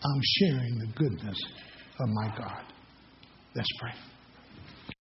 I'm sharing the goodness of my God. Let's pray.